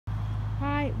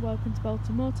Hi, welcome to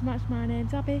Bolton Motor Match. My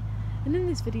name's Abby, and in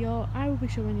this video I will be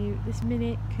showing you this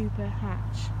Mini Cooper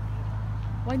hatch.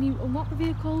 When you unlock the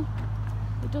vehicle,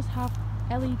 it does have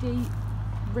LED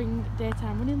ring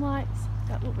daytime running lights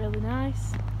that look really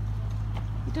nice.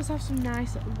 It does have some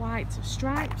nice white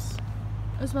stripes,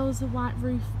 as well as the white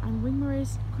roof and wing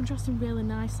mirrors, contrasting really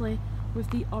nicely with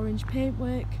the orange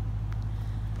paintwork.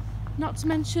 Not to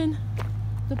mention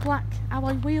the black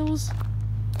alloy wheels,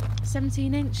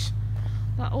 17-inch,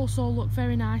 that also look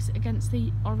very nice against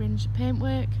the orange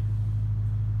paintwork.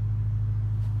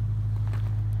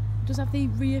 It does have the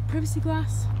rear privacy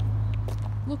glass.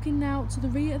 Looking now to the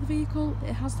rear of the vehicle,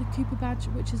 it has the Cooper badge,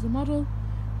 which is the model,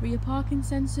 rear parking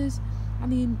sensors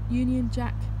and the Union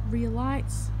Jack rear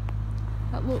lights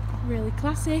that look really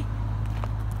classy.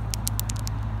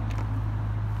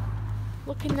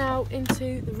 Looking now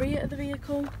into the rear of the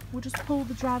vehicle, we'll just pull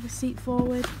the driver's seat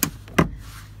forward,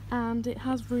 and it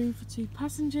has room for 2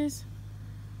 passengers,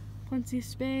 plenty of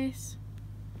space,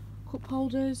 cup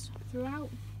holders throughout.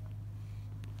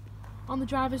 On the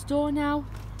driver's door now,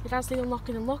 it has the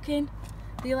unlocking and locking,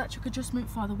 the electric adjustment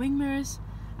for the wing mirrors,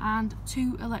 and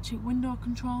 2 electric window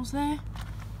controls there,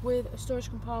 with a storage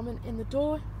compartment in the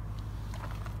door.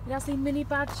 It has the Mini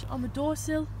badge on the door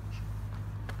sill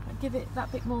that give it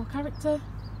that bit more character.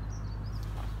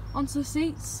 Onto the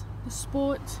seats, the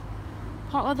sport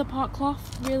part leather, part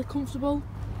cloth, really comfortable.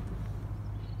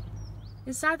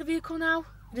 Inside the vehicle now,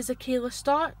 it is a keyless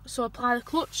start, so apply the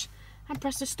clutch and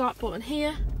press the start button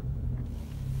here.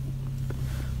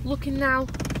 Looking now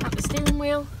at the steering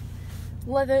wheel,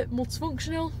 leather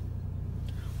multifunctional.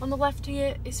 On the left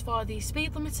here is for the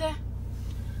speed limiter,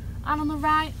 and on the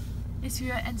right is for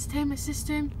your entertainment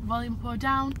system, volume up or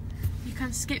down. You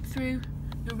can skip through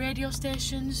your radio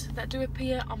stations that do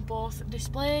appear on both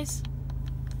displays.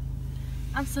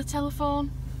 Answer the telephone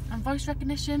and voice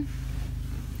recognition.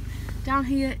 Down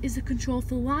here is the control for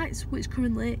the lights, which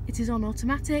currently it is on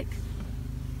automatic.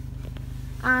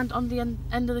 And on the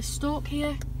end of the stalk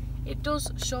here, it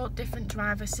does show different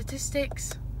driver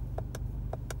statistics.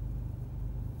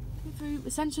 Going through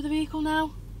the centre of the vehicle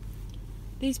now.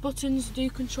 These buttons do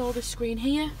control the screen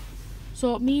here.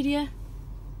 So media,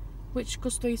 which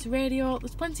goes through to radio.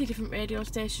 There's plenty of different radio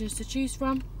stations to choose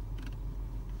from.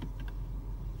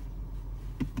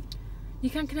 You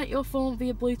can connect your phone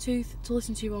via Bluetooth to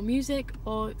listen to your own music,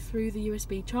 or through the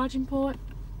USB charging port.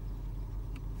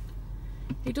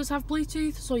 It does have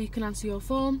Bluetooth, so you can answer your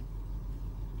phone.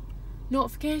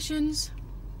 Notifications,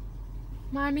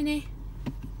 My Mini,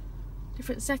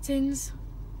 different settings,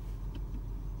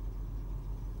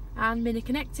 and Mini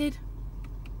Connected.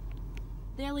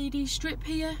 The LED strip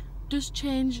here does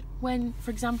change when, for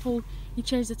example, you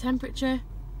change the temperature,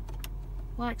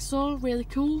 like so, really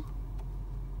cool.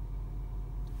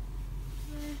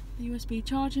 The USB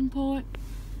charging port.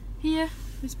 Here,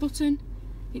 this button,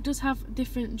 it does have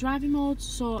different driving modes,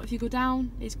 so if you go down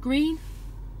it's green,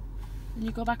 and you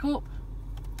go back up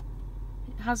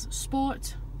it has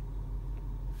sport.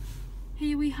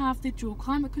 Here we have the dual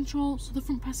climate control, so the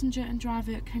front passenger and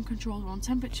driver can control their own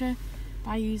temperature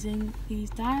by using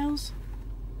these dials.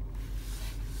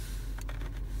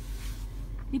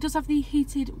 It does have the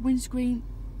heated windscreen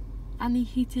and the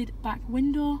heated back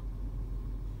window.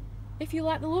 If you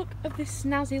like the look of this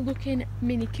snazzy looking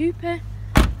Mini Cooper,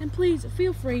 then please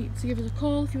feel free to give us a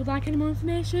call if you would like any more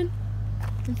information,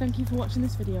 and thank you for watching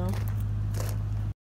this video.